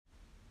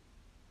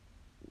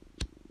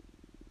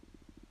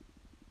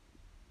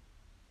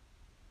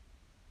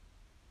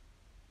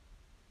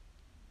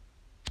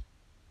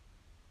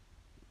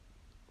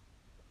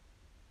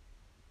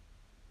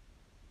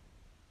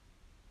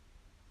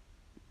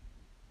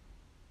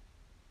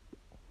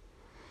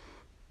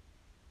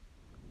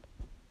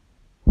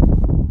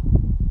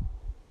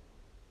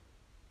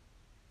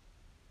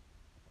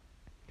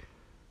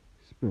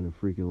been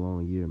a freaking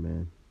long year,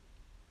 man.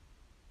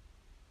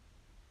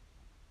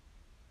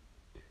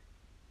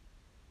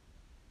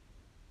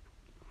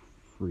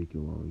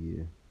 Freaking long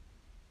year.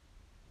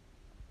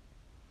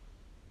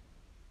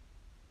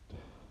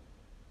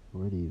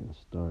 Where to even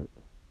start?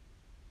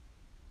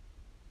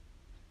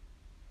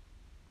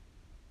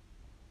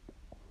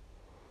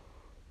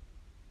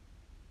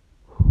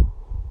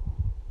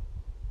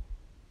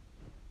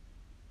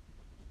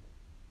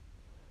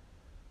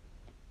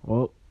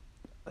 Well,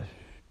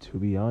 to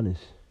be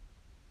honest,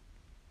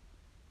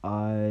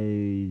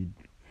 I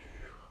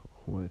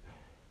was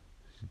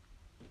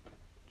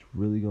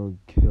really gonna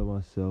kill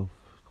myself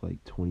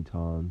like 20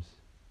 times,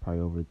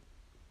 probably over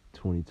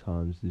 20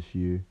 times this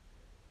year.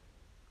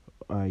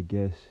 I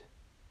guess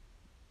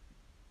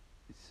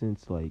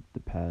since like the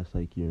past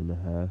like year and a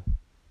half.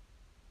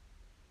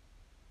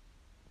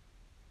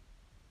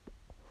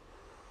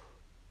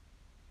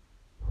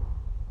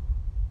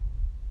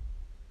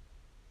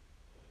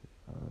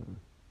 Uh,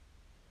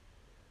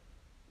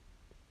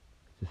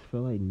 just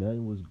felt like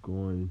nothing was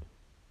going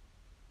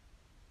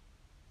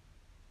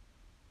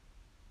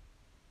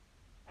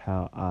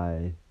how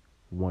I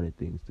wanted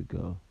things to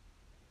go.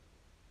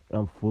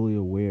 I'm fully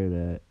aware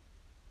that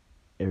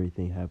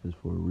everything happens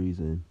for a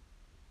reason,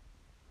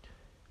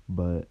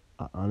 but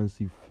I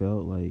honestly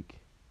felt like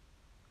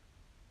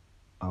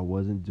I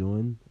wasn't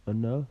doing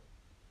enough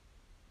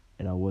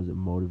and I wasn't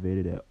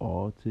motivated at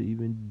all to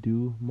even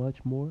do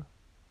much more.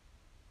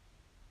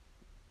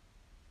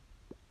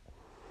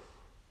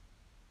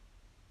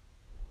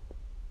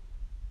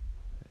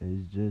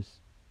 It's just,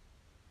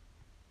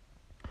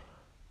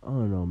 I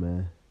don't know,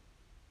 man.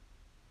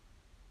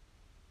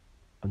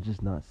 I'm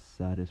just not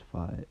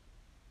satisfied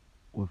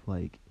with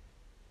like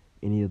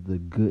any of the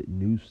good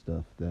new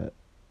stuff that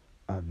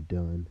I've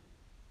done.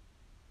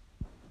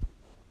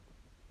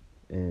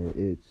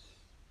 And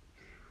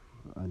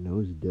I know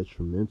it's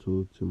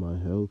detrimental to my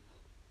health,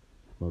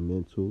 my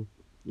mental,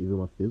 even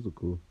my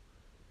physical.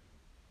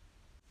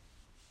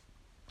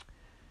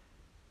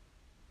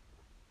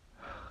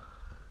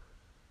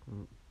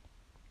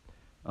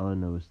 All I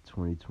know is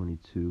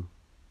 2022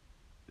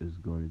 is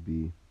going to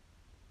be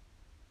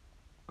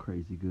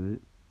crazy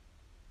good.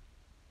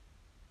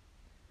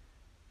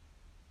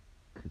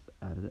 Because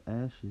out of the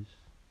ashes,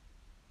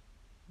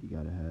 you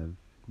gotta have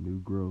new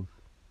growth.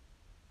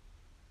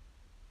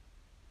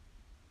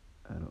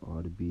 Out of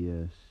all the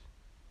BS,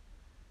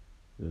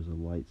 there's a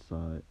light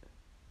side.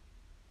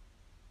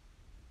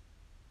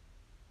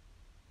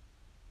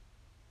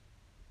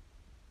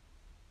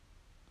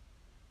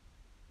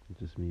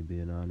 Just me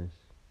being honest.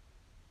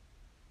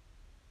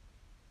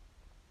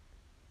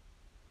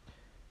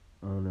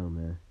 I don't know,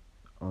 man.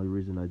 Only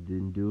reason I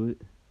didn't do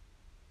it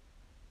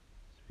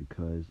is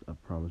because I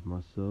promised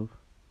myself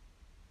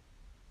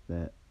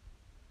that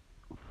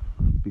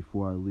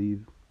before I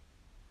leave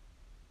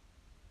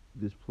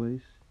this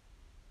place,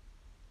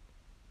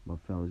 my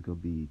family's gonna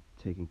be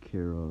taken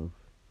care of,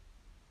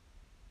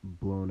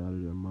 blown out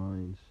of their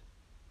minds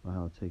by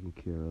how taken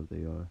care of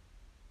they are.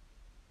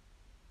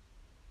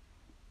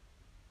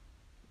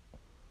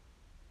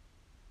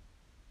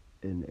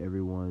 And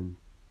everyone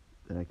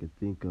that I could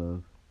think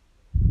of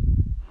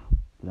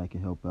that I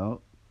can help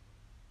out,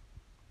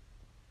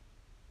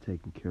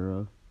 taken care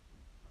of,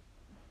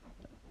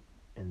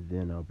 and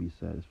then I'll be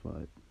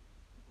satisfied.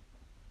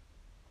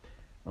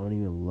 I don't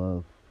even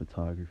love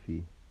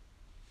photography,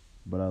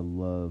 but I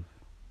love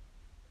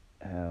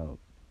how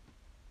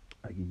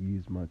I can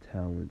use my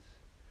talents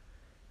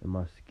and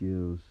my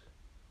skills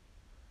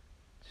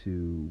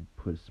to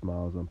put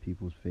smiles on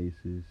people's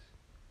faces,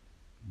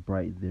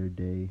 brighten their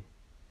day,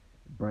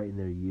 brighten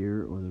their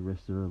year or the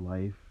rest of their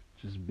life.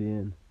 Just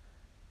being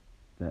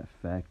that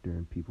factor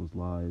in people's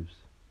lives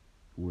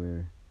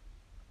where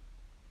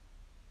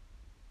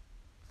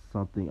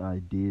something I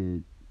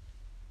did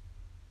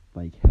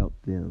like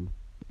helped them.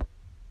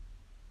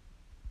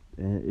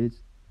 And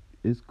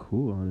it's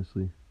cool,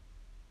 honestly.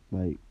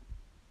 Like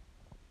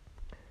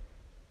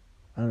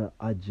I don't know,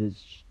 I just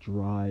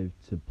strive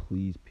to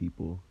please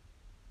people.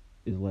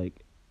 It's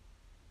like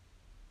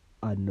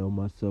I know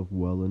myself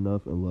well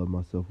enough and love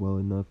myself well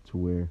enough to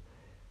where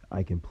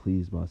I can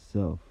please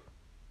myself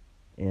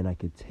and I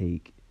could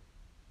take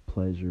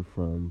pleasure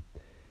from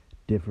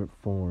different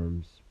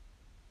forms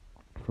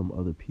from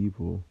other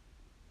people,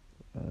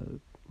 uh,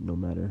 no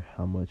matter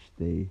how much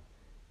they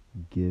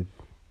give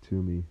to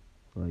me.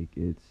 Like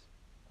I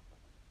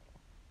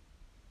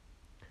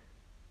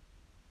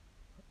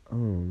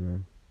don't know,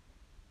 man.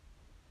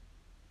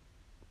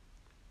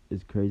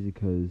 It's crazy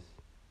because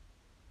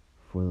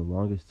for the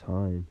longest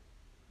time,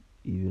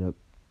 even up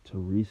to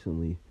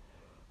recently,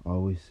 I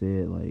always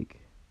said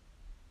like,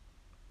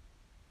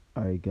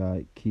 "All right,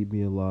 God, keep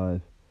me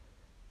alive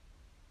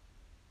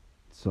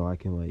so I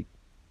can like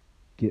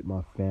get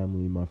my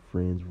family, my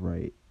friends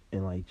right,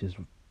 and like just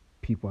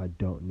people I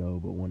don't know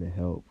but want to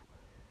help,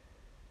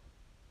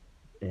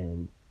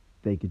 and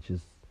they could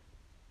just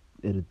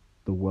it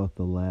the wealth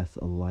will last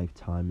a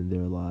lifetime in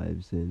their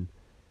lives, and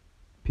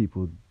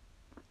people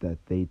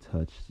that they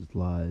touched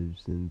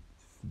lives and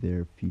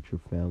their future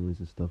families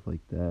and stuff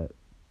like that.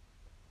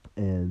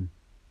 And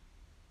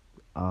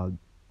I'll,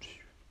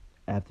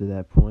 after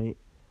that point,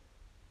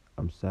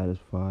 I'm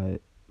satisfied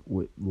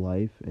with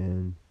life,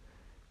 and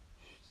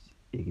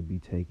it can be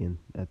taken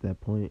at that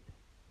point.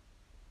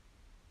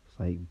 It's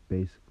like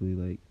basically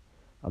like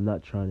I'm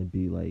not trying to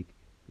be like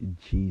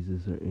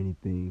Jesus or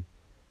anything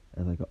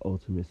as like an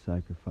ultimate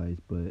sacrifice,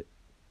 but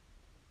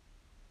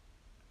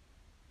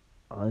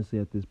honestly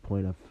at this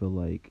point I feel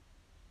like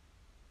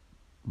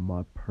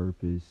my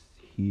purpose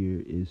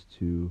here is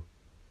to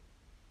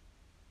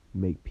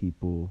make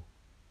people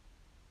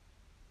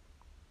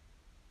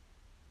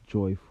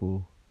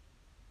joyful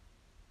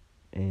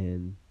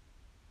and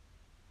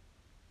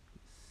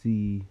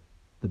see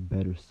the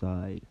better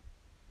side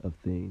of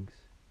things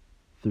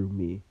through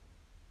me.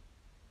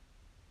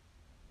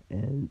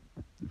 And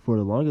for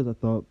the longest I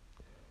thought,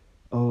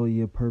 oh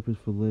yeah, purpose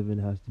for living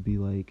has to be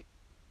like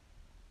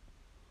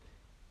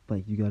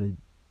you gotta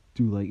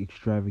do like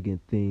extravagant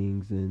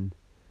things, and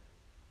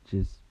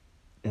just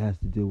it has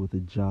to deal with a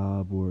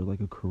job or like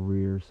a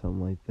career or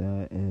something like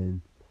that.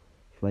 And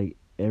like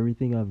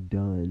everything I've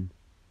done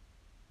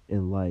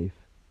in life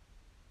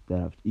that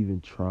I've even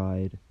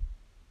tried,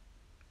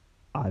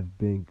 I've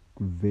been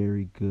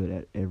very good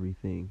at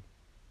everything.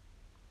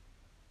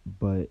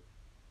 But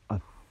I,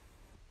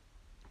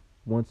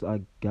 once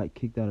I got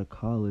kicked out of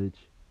college,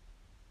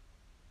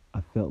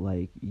 I felt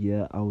like,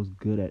 yeah, I was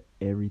good at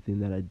everything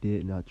that I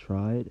did and I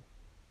tried,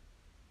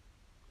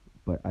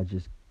 but I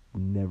just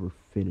never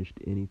finished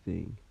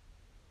anything.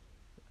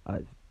 I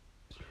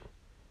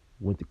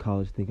went to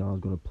college thinking I was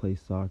going to play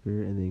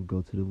soccer and then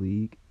go to the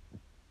league.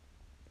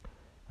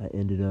 I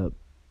ended up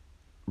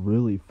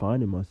really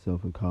finding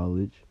myself in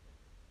college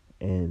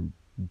and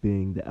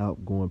being the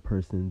outgoing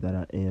person that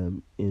I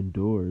am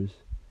indoors,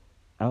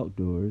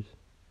 outdoors,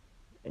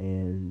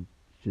 and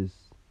just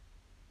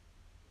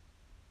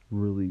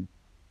really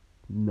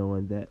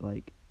knowing that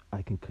like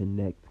I can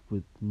connect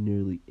with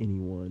nearly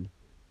anyone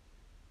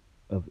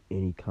of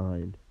any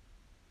kind.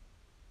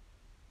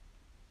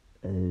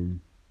 And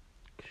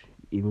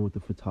even with the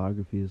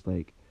photography, it's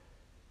like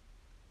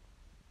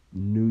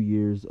New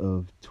Year's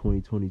of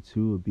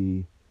 2022 would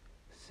be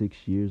 6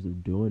 years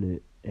of doing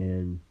it,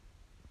 and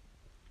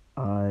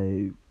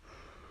I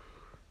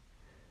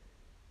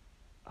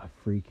I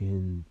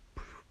freaking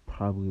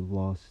probably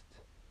lost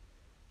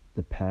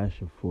the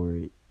passion for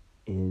it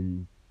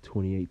in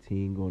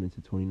 2018 going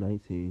into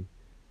 2019.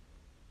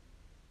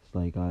 It's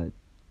like I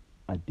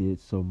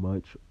did so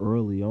much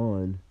early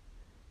on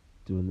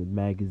doing the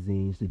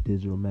magazines, the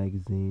digital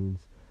magazines,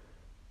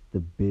 the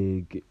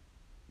big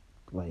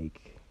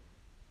like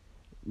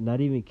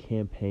not even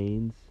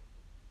campaigns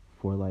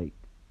for like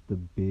the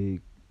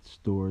big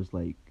stores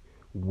like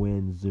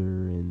Windsor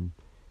and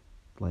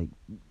like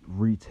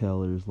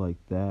retailers like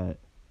that,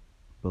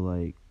 but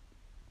like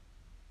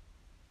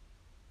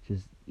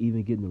just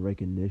even getting the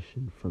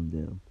recognition from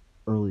them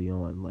early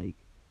on, like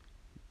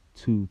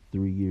 2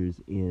 3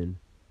 years in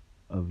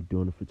of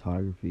doing the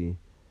photography.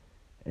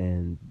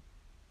 And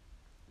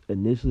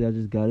initially I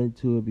just got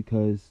into it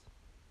because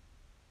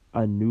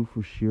I knew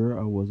for sure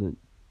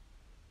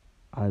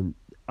I'm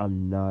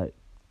I'm not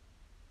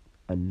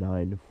a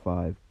 9 to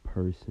 5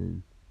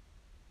 person.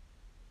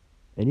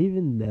 And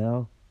even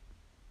now,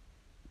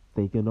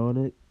 thinking on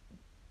it,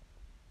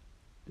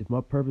 if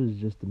my purpose is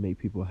just to make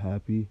people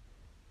happy,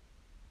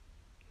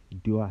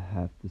 do I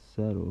have to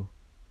settle?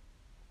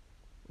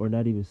 Or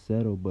not even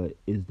settle, but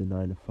is the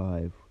 9 to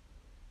 5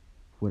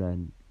 what I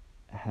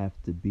have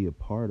to be a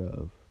part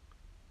of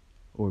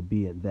or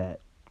be in that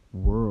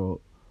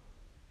world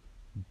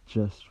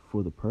just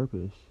for the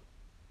purpose?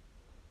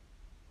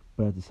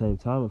 But at the same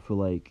time, I feel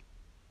like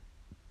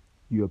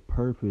your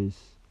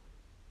purpose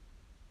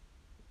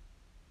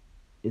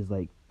is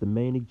like the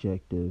main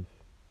objective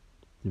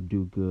to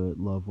do good,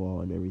 love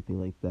all, and everything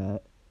like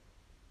that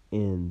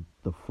in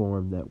the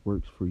form that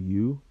works for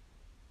you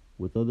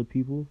with other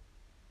people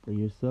and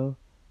yourself.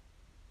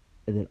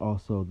 And then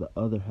also the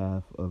other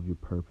half of your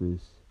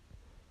purpose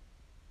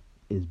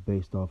is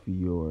based off of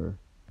your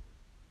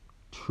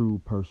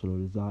true personal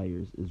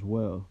desires as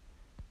well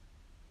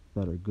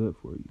that are good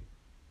for you.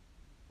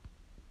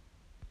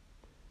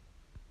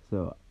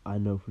 So I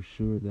know for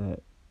sure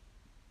that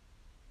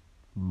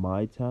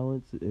my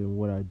talents and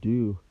what I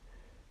do,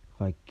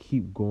 if I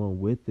keep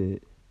going with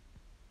it,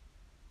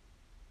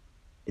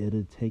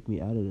 it'll take me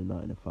out of the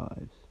 9 to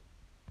 5s.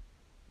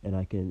 And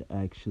I can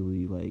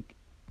actually like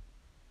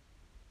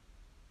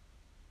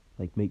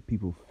make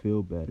people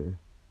feel better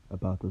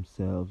about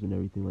themselves and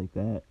everything like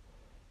that.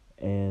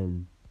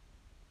 And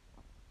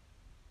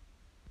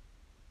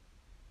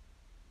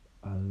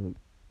I,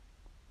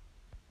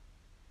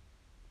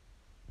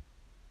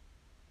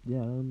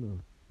 yeah, I don't know.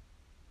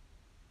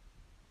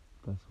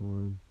 That's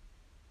one.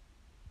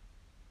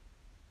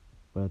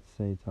 But at the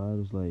same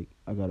time, it's like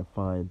I gotta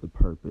find the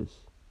purpose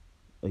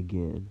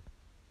again.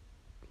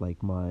 Like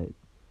I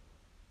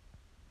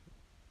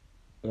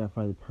gotta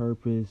find the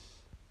purpose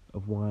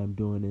of why I'm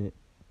doing it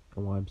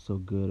and why I'm so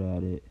good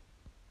at it,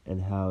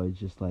 and how it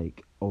just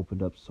like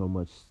opened up so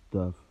much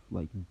stuff,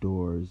 like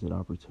doors and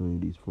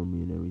opportunities for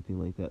me and everything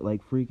like that.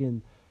 Like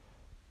freaking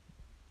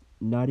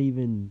not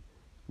even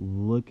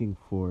looking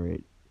for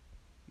it.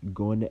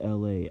 Going to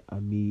LA, I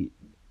meet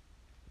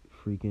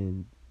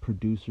freaking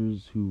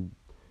producers who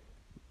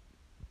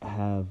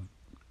have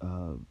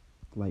uh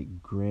like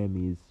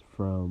Grammys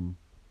from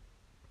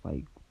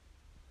like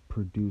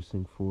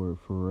producing for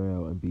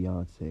Pharrell and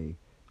Beyonce.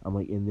 I'm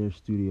like in their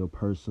studio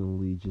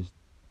personally, just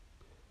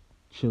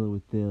chilling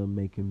with them,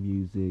 making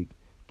music,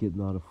 getting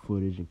all the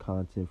footage and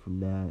content from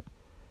that.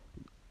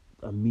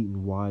 I'm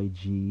meeting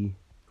YG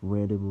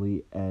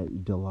randomly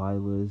at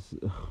Delilah's,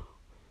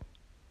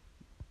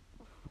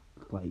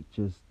 like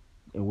just,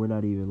 and we're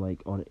not even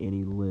like on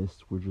any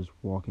list. We're just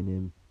walking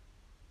in,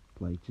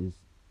 like just,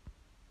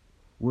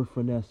 we're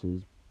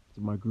finessers.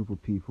 My group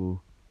of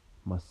people,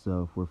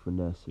 myself, we're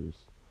finessers.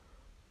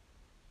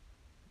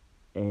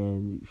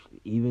 And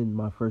even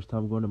my first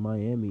time going to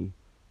Miami,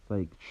 it's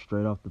like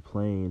straight off the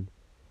plane,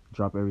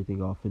 drop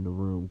everything off in the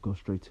room, go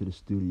straight to the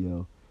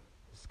studio.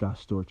 Scott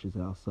Storch is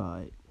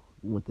outside,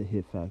 went to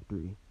Hit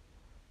Factory,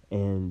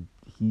 and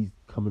he's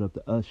coming up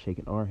to us,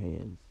 shaking our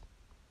hands.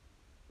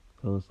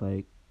 So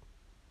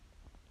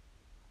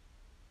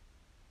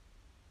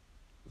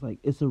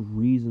it's a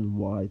reason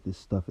why this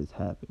stuff is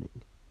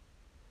happening,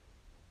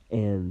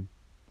 and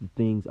the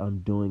things I'm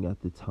doing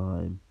at the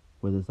time,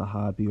 whether it's a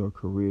hobby or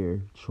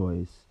career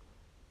choice,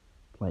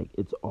 like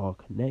it's all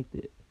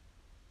connected.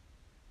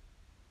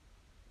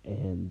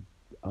 And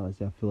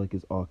honestly, I feel like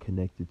it's all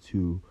connected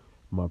to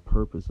my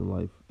purpose in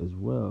life as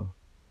well.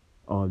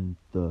 On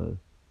the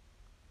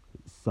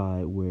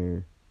side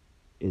where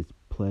it's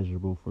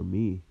pleasurable for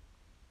me.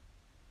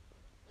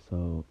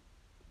 So,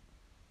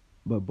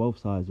 but both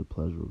sides are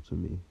pleasurable to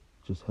me.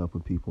 Just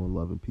helping people and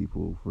loving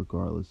people,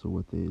 regardless of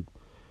what they've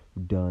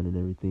done and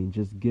everything.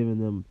 Just giving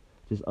them,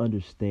 just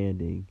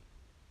understanding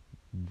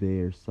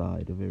their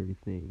side of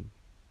everything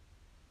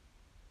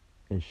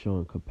and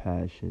showing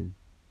compassion.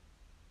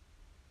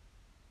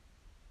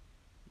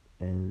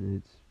 And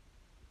it's,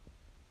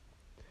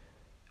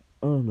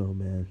 I don't know,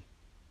 man.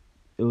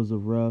 It was a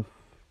rough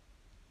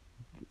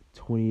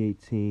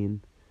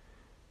 2018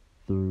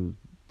 through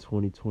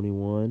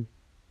 2021.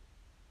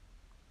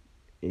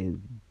 It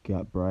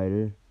got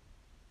brighter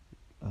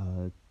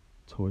uh,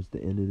 towards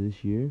the end of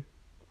this year,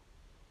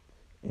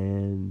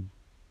 and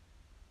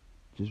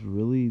just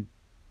really,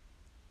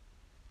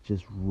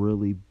 just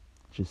really,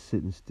 just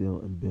sitting still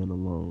and being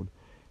alone,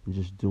 and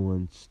just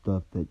doing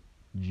stuff that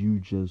you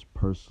just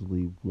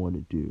personally want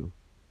to do,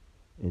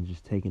 and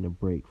just taking a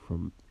break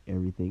from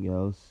everything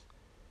else.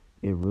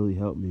 It really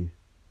helped me,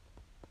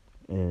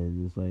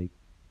 and it's like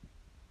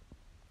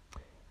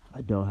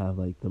I don't have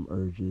like them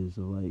urges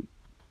of like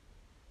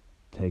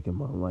taking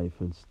my life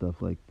and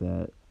stuff like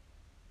that.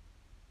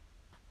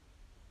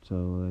 So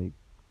like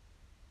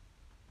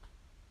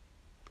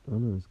I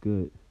don't know, it's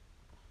good.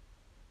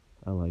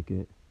 I like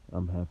it.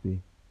 I'm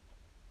happy.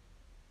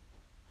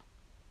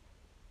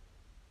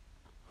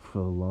 For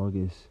the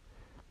longest,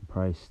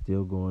 probably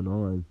still going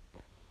on.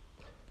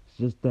 It's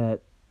just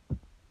that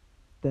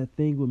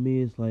thing with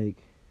me is like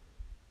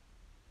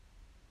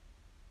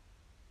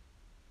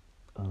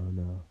I don't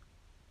know.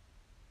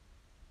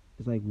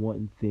 It's like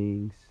wanting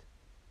things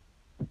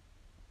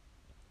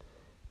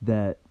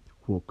that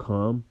will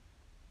come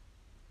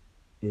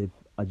if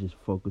I just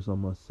focus on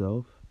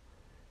myself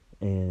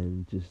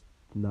and just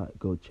not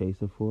go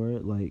chasing for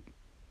it. Like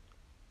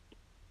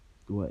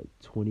what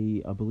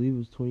 20? I believe it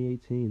was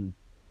 2018.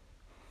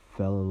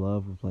 Fell in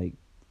love with like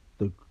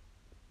the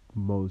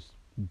most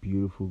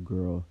beautiful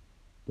girl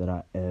that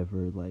I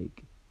ever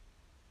like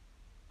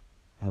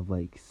have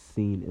like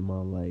seen in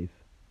my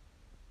life,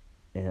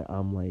 and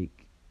I'm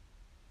like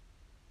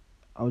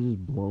I was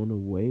just blown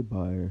away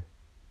by her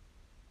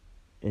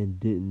and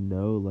didn't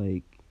know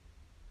like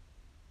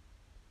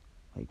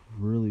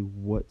really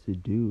what to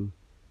do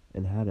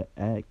and how to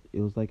act.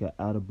 It was like an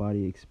out of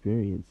body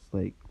experience.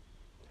 Like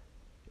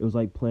it was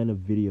like playing a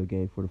video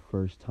game for the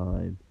first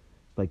time.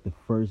 It's like the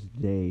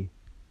first day,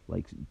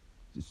 like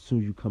as soon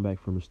as you come back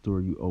from the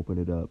store, you open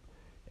it up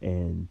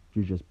and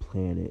you're just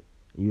playing it.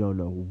 You don't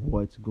know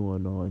what's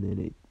going on in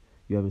it.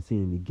 You haven't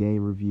seen any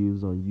game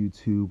reviews on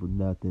YouTube or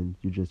nothing.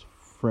 You're just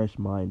fresh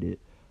minded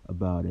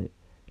about it,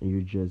 and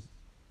you're just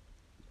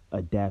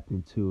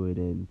adapting to it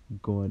and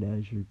going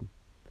as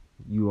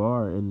you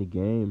are in the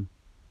game,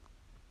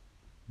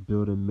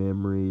 building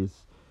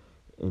memories,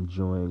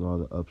 enjoying all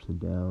the ups and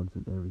downs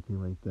and everything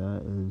like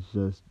that. And it's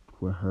just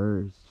with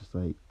her, it's just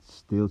like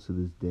still to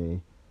this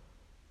day,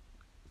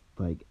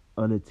 like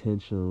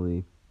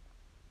unintentionally,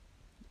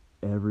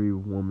 every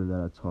woman that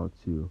I talk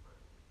to,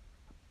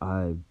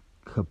 I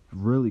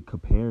really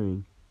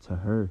comparing to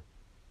her,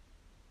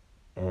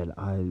 and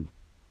I'm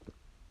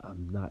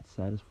not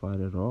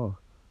satisfied at all.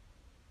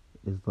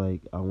 It's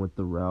like I went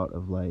the route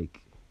of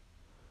like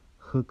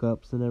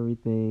hookups and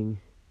everything,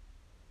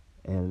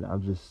 and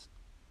I'm just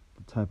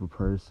the type of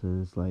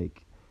person. It's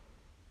like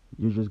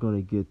you're just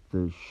gonna get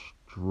the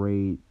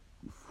straight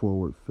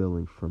forward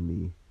feeling from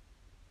me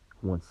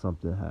once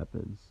something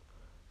happens.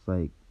 It's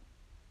like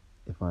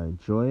if I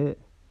enjoy it,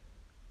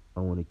 I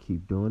want to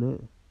keep doing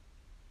it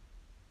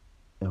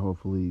and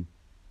hopefully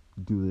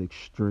do the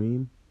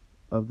extreme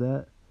of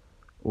that.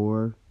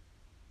 Or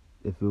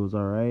if it was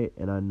alright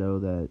and I know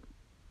that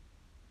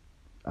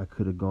I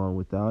could have gone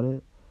without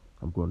it,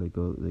 I'm going to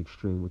go the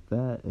extreme with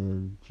that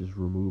and just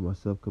remove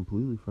myself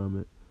completely from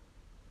it.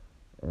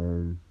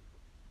 And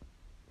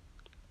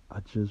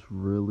I just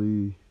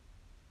really,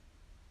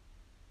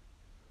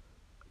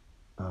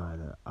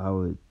 I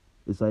would,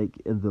 it's like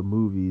in the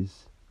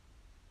movies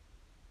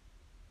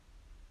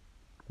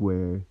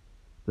where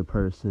the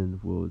person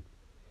will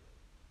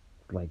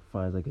like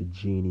finds like a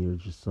genie or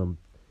just some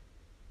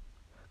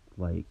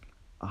like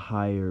a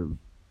higher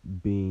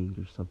being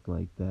or something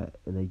like that,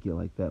 and they get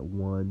like that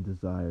one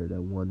desire,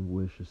 that one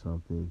wish or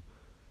something,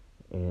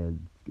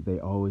 and they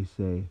always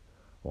say,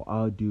 well,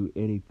 I'll do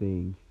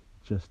anything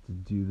just to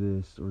do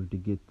this or to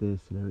get this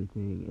and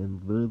everything.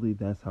 And literally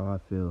that's how I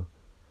feel.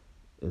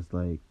 It's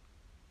like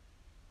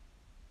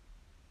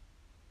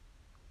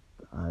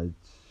I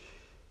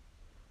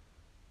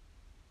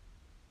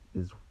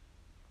it's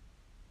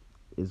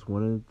it's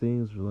one of the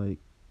things where like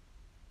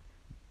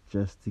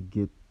just to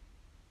get,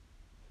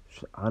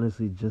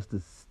 honestly, just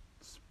to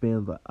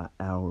spend an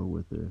hour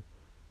with her,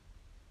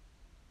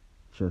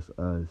 just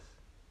us,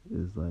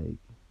 is like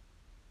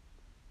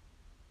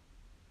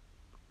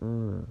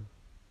uh.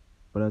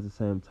 But at the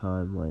same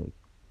time, like,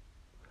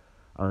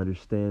 I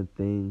understand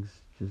things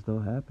just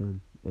don't happen,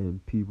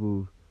 and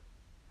people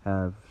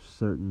have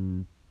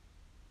certain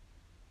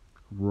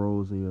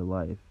roles in your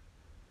life,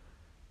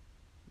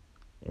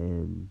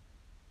 and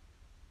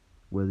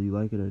whether you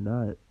like it or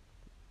not,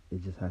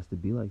 it just has to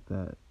be like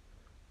that.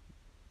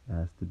 It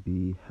has to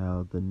be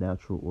how the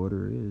natural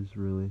order is,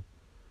 really,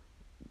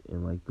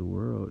 in like the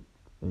world,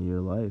 in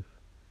your life.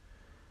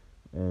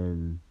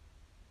 And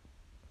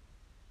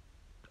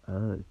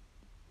uh,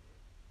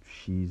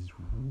 she's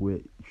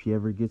with. If she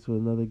ever gets with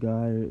another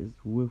guy or is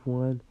with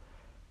one,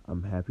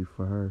 I'm happy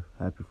for her.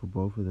 Happy for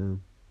both of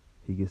them.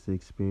 He gets to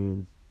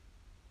experience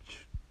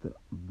the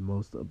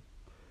most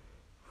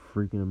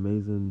freaking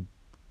amazing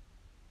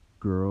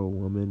girl,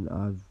 woman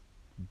I've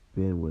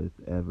been with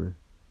ever.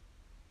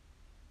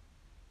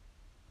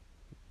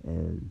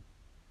 And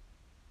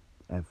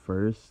at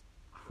first,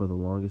 for the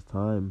longest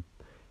time,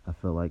 I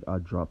felt like I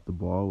dropped the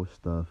ball with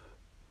stuff.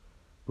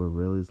 But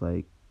really, it's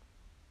like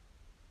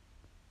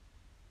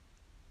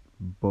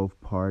both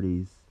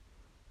parties,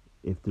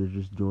 if they're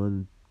just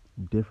doing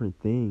different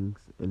things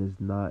and it's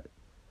not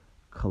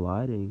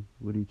colliding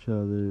with each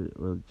other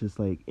or just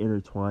like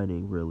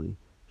intertwining, really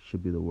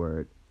should be the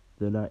word.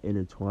 They're not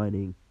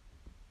intertwining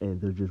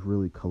and they're just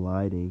really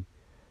colliding.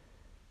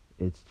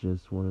 It's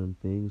just one of them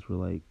things where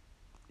like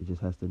it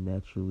just has to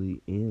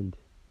naturally end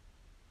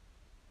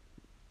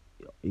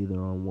either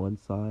on one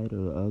side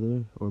or the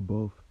other or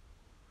both.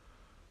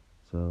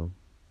 So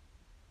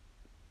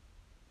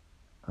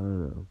I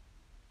don't know.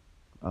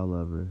 I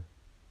love her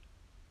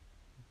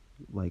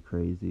like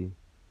crazy.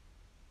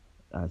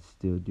 I'd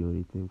still do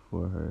anything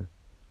for her,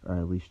 or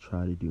at least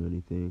try to do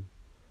anything.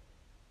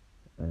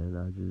 And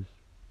I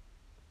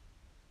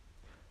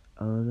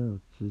don't know,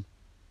 just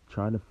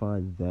trying to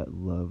find that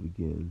love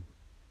again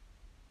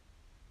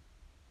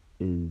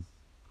is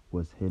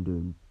what's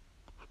hindering,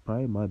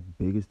 probably my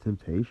biggest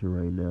temptation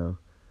right now.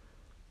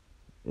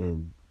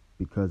 And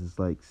because it's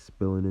like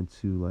spilling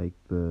into like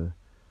the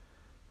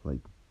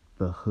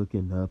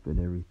hooking up and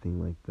everything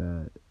like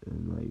that,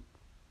 and like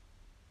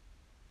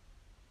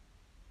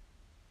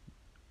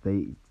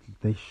they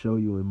they show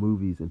you in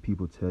movies and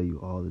people tell you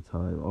all the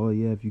time, oh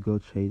yeah, if you go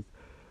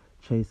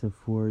chasing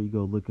for it, you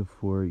go looking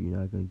for it, you're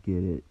not gonna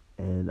get it.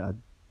 And I,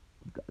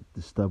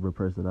 the stubborn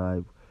person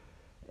I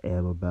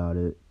am about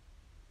it,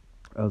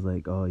 I was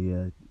like, oh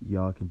yeah,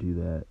 y'all can do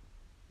that.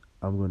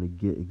 I'm gonna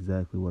get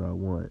exactly what I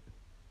want,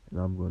 and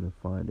I'm gonna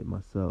find it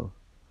myself,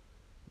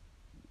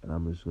 and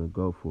I'm just gonna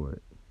go for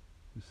it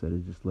instead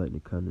of just letting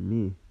it come to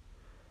me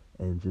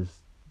and just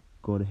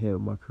going ahead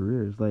with my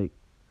career. It's like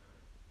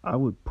I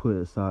would put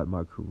aside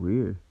my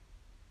career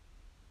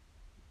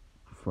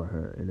for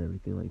her and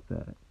everything like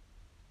that,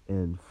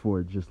 and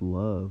for just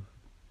love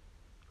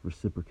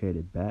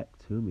reciprocated back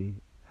to me,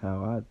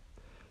 how I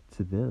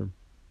to them,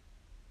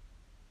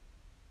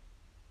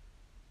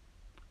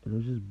 and it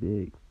was just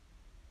big,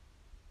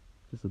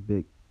 just a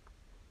big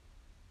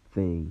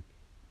thing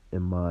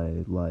in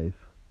my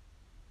life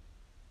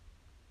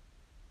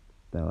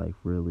that like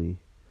really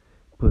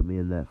put me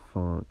in that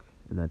funk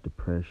and that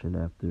depression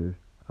after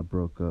I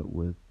broke up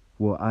with.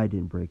 Well, I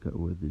didn't break up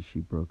with her. She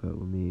broke up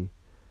with me.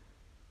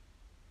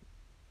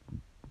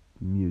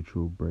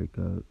 Mutual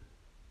breakup.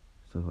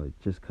 So like,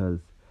 just cause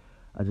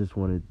I just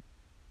wanted,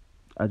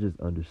 I just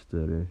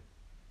understood her,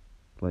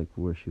 like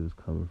where she was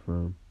coming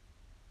from,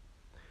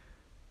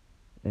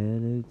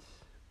 and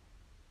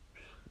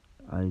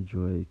I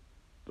enjoyed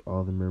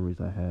all the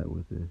memories I had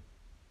with her,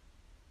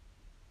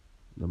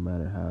 no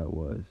matter how it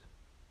was.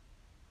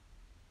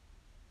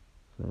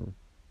 So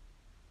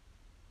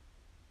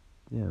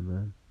yeah,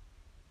 man.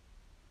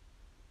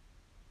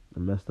 I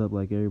I'm messed up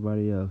like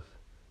everybody else.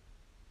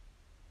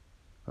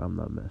 I'm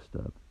not messed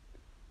up.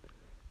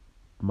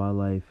 My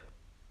life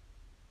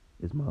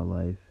is my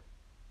life.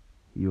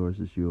 Yours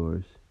is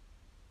yours.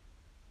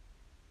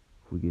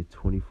 We get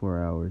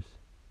 24 hours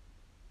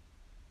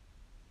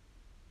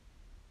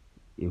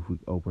if we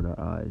open our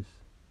eyes.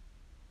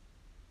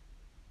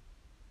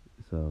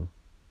 So,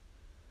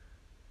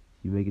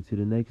 you make it to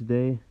the next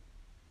day,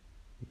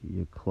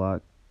 your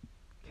clock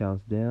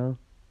counts down.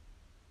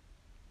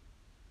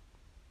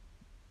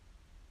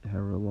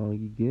 However long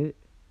you get,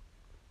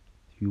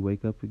 if you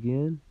wake up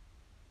again,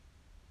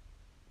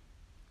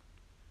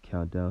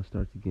 countdown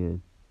starts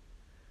again.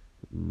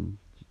 And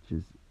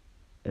just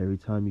every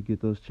time you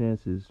get those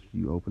chances,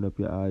 you open up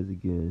your eyes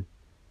again.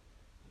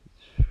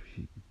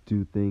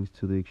 Do things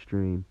to the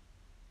extreme.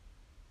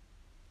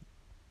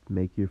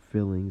 Make your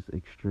feelings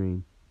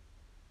extreme.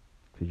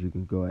 Because you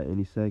can go at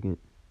any second.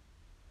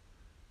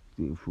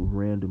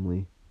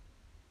 Randomly.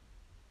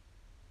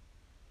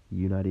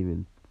 You're not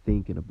even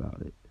thinking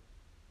about it.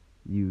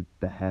 You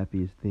the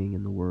happiest thing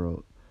in the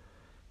world.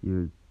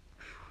 You're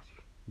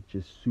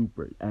just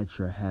super at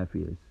your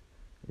happiest.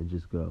 And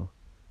just go.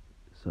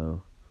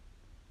 So,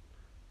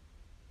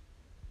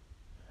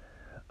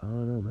 I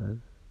don't know,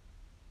 man.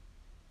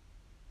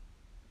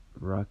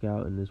 Rock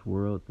out in this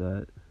world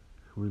that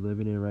we're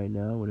living in right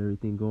now with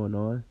everything going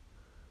on.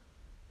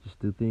 Just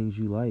do things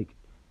you like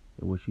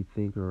and what you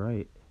think are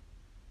right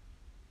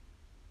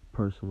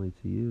personally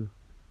to you.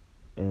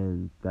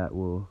 And that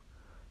will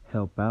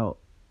help out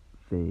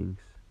things.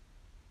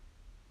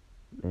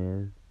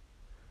 And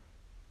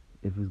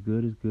if it's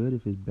good, it's good.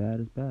 If it's bad,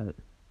 it's bad.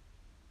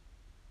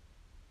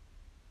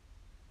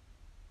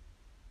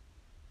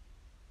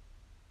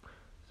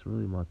 It's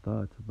really my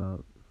thoughts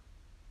about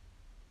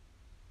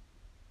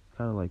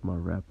kind of like my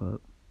wrap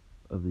up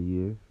of the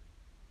year and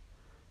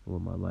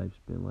what my life's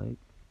been like.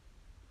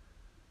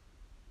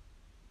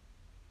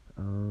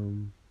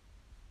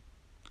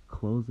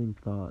 Closing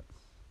thoughts.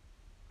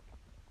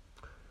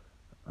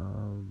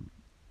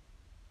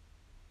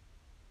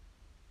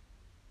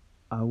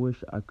 I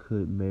wish I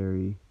could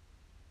marry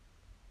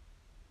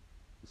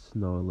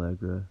Snow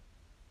Allegra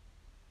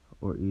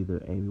or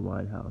either Amy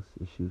Winehouse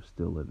if she was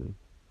still living.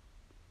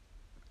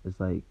 It's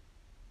like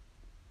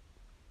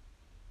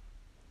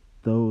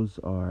those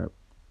are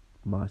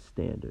my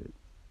standard.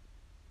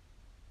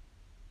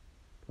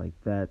 Like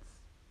that's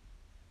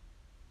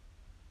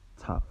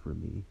top for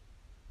me.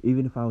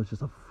 Even if I was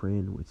just a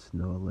friend with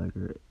Snow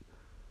Allegra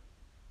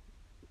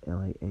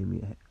and like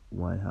Amy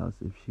Winehouse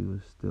if she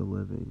was still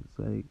living, it's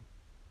like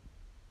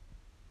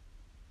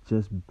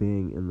just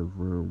being in the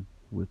room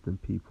with them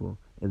people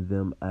and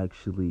them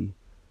actually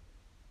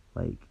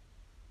like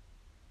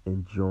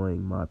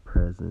enjoying my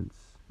presence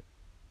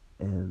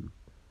and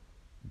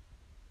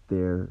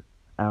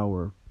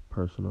our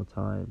personal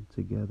time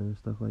together and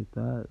stuff like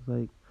that. It's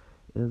like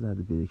it doesn't have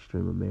to be the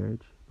extreme of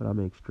marriage, but I'm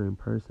an extreme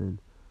person,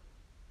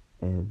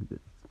 and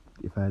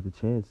if I had the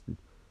chance,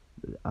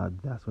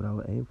 that's what I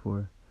would aim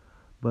for.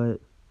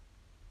 But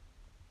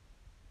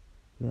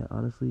yeah,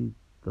 honestly,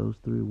 those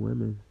three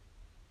women,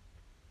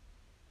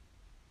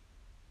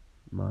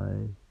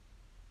 my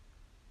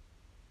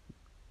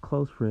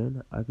close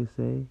friend, I could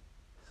say,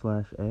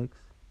 slash ex,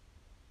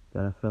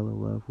 that I fell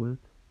in love with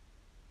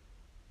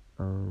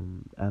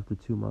after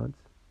 2 months.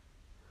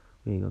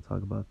 We ain't gonna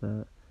talk about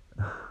that.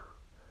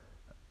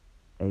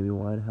 Amy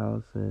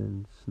Winehouse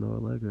and Snow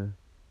Allegra.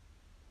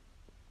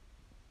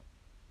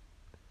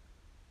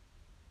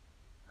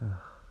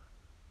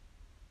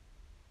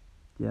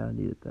 Yeah, I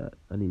needed that.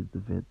 I needed to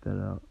vent that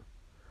out.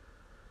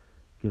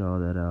 Get all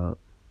that out.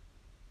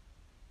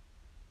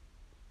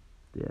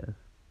 Yeah.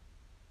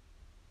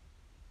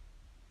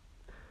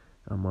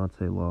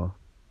 Almonte Law.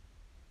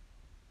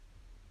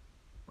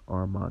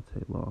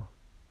 Armonte Law.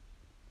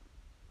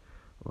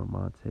 Or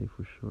Monte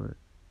for short.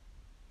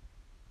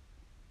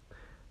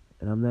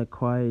 And I'm that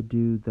quiet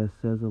dude that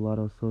says a lot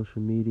on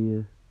social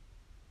media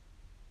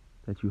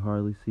that you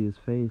hardly see his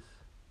face.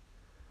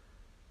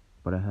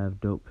 But I have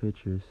dope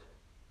pictures.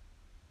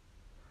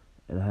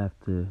 And I have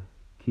to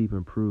keep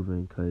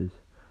improving because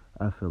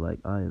I feel like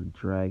I am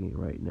dragging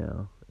right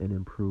now and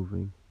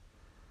improving.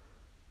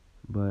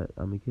 But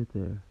I'm going to get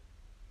there.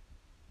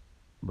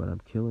 But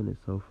I'm killing it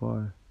so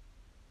far.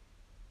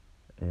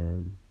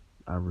 And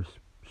I'm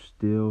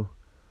still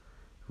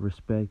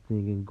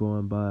respecting and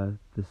going by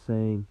the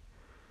saying,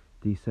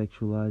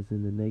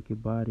 desexualizing the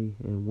naked body,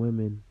 and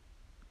women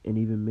and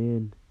even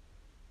men,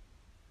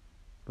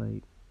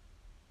 like,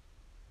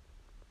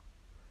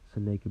 it's a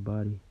naked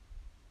body.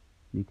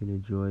 You can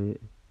enjoy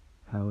it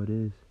how it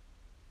is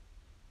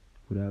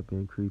without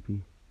being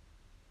creepy.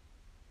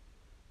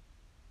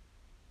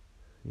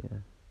 Yeah,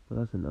 but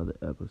that's another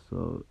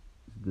episode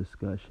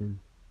discussion.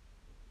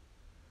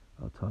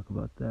 I'll talk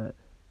about that.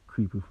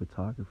 Creepy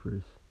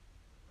photographers.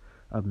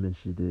 I've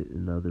mentioned it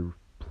in other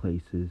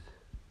places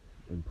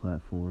and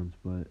platforms,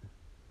 but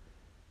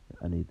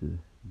I need to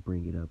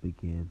bring it up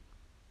again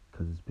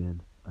because it's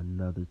been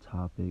another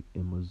topic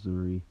in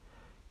Missouri,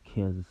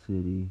 Kansas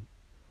City,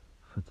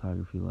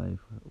 photography life,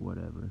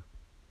 whatever.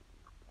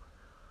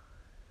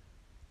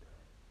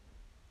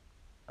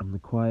 I'm the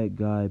quiet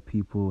guy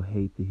people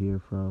hate to hear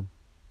from.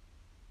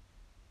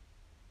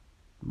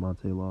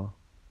 Monte Law.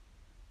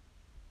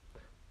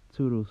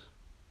 Toodles.